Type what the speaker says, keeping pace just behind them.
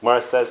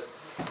Gemara says,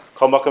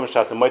 the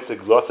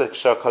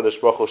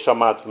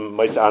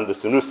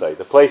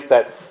place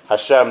that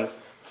Hashem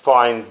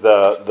finds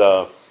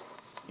the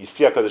you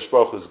see HaKadosh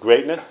Baruch Hu's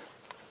greatness,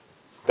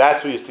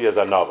 that's what you see as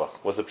Anava.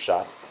 What's the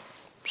Pshat?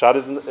 Pshat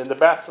is in the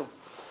bathroom.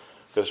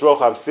 Because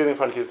I'm sitting in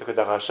front of Kisei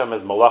Chvodecha. Hashem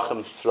has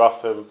Malachim,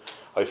 Srafim,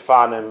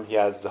 Oifanim. He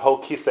has the whole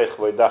Kisei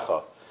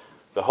Chvodecha,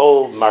 the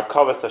whole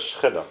Markavet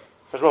HaShechina.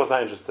 HaKadosh Baruch is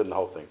not interested in the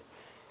whole thing.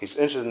 He's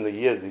interested in the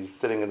years he's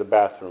sitting in the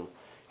bathroom.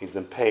 He's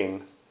in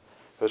pain.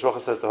 HaKadosh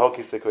Baruch says the whole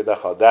Kisei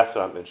Chvodecha. That's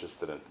what I'm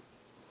interested in.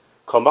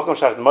 Kol Makom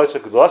Shach Moitze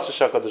Gdolasa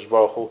HaKadosh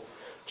Baruch Hu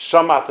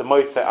Shamat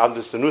Moitze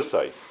Andus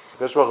Nusai.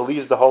 HaKadosh Baruch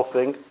leaves the whole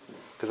thing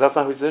because that's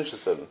not what he's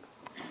interested in.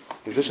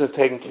 He's interested in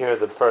taking care of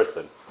the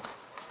person.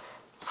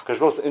 HaKadosh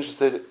Baruch is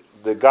interested.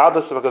 The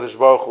godless of HaKadosh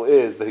Baruch Hu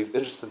is that he's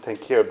interested in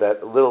taking care of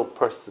that little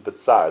person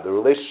beside. The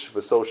relationship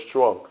is so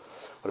strong.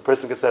 When a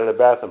person gets out of the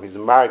bathroom, he's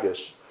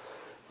margish.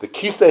 The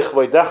Kisei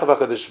Chvodecha of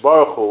HaKadosh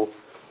Baruch Hu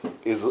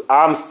is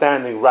I'm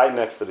standing right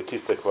next to the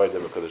Kisei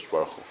Chvodecha of HaKadosh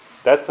Baruch Hu.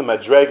 That's the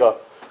madrega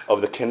of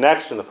the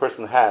connection the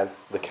person has,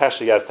 the kesher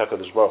he has to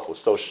HaKadosh Baruch Hu,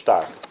 so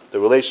stark. The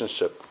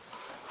relationship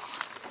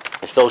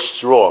is so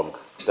strong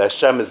that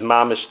Hashem is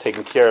mamish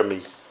taking care of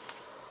me.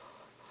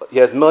 He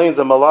has millions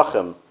of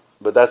malachim,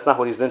 but that's not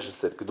what he's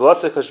interested in.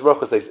 Gdolasa HaKadosh Baruch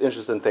Hu says he's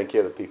interested in taking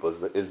care of the people,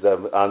 is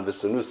on the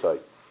sunusai.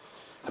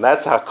 And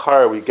that's how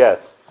kar we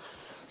get,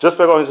 just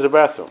by going to the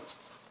bathroom.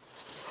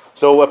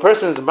 So a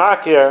person is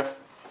makir,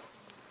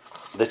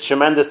 the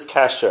tremendous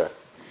kasher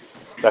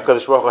that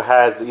HaKadosh Baruch Hu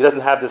has. He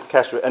doesn't have this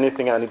kasher with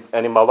anything,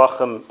 any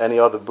malachim, any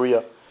other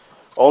bria,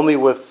 only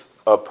with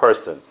a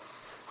person.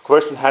 A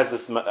person has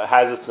this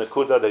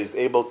nekuda that he's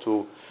able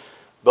to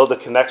build a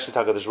connection to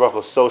HaKadosh Baruch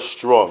Hu so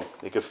strong.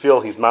 You can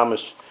feel he's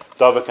mamish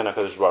davik and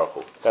HaKadosh Baruch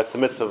Hu. That's the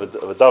mitzvah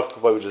of a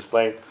davik, what we just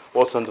explained,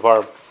 also in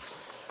Dvarim.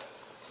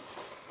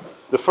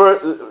 The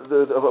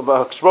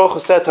HaKadosh Baruch Hu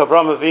said to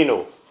Avraham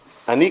Avinu,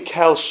 Ani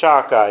kel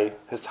shakai,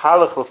 his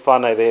halach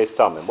l'fanai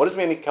ve'esamim. What does it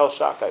mean, Ani kel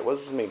shakai? What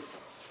does it mean?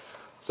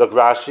 So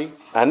Rashi,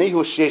 Ani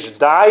hu sheyesh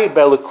dai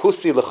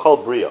be'elikusi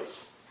l'chol bria.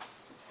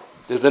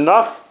 There's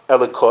enough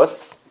elikus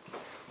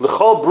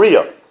l'chol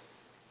bria.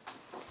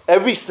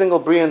 Every single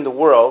bria in the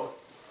world,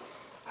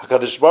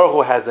 HaKadosh Baruch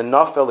Hu has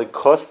enough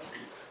elikus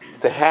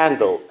to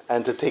handle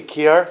and to take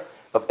care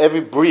of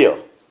every bria.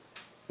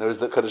 There is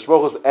the HaKadosh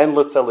Baruch Hu's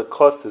endless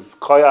elikus, his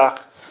koyach,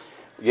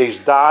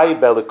 yesh dai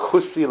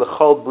be'elikusi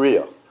l'chol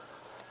bria.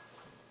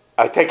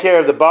 I take care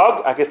of the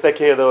bug. I can take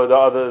care of the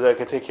other. I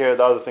can take care of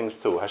the other things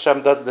too.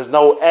 Hashem does. There's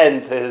no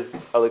end to His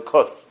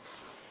alikus.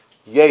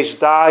 Yesh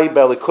dai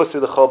be'alikusi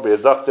l'chol bria.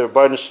 Zakter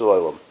barnish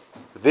shalom.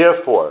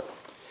 Therefore,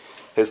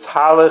 His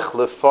halach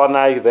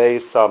lefanai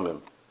ve'esamim.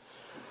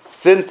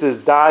 Since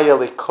His dai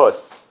alikus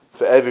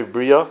for every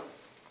bria,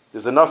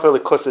 there's enough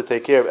alikus to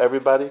take care of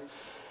everybody.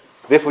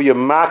 Therefore, you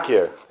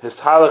makir His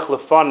halach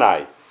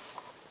lefanai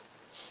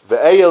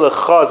ve'eyel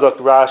lechazak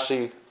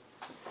Rashi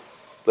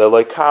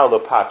leloikal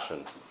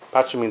lepatron.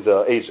 Patron means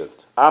agent.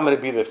 I'm going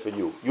to be there for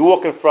you. You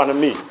walk in front of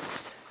me.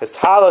 His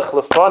halach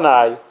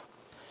lefanai.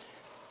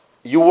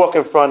 You walk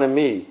in front of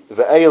me.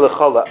 Ve'ei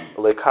lechol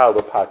lekal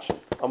lepatron.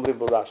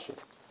 Unbelievable Rashi.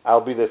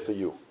 I'll be there for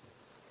you.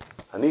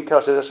 Ani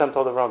kel Hashem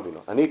told the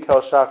Rambino. Ani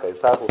kel shakai.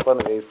 His halach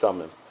lefanai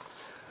ve'esamim.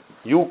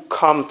 You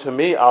come to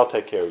me. I'll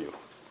take care of you.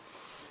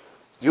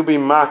 You be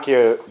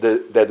makir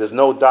that there's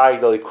no dai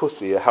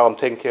delikusi. How I'm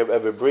taking care of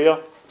every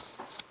bria.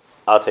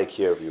 I'll take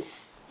care of you.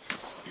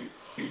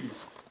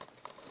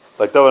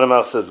 Like David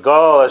HaMelech says,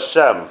 Go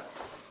Hashem,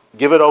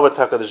 give it over to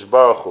HaKadosh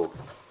Baruch Hu.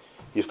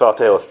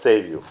 He'll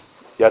save you.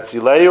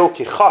 Yatzileu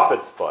ki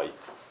chafetz bai.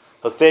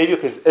 He'll save you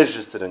because he's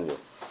interested in you.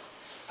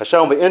 Hashem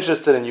will be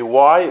interested in you.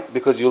 Why?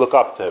 Because you look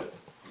up to Him.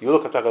 You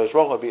look at HaKadosh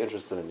Baruch Hu, He'll be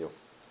interested in you.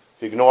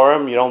 If you ignore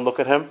Him, you don't look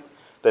at Him,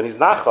 then He's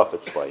not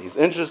chafetz bai. He's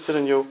interested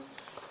in you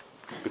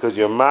because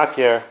you're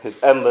makir, His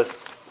endless,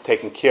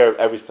 taking care of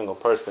every single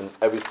person,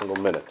 every single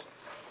minute.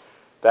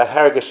 That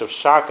hergish of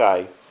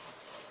shakai,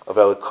 of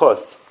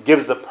elikus,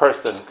 gives the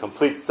person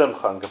complete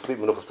simcha and complete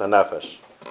menuchas hanefesh.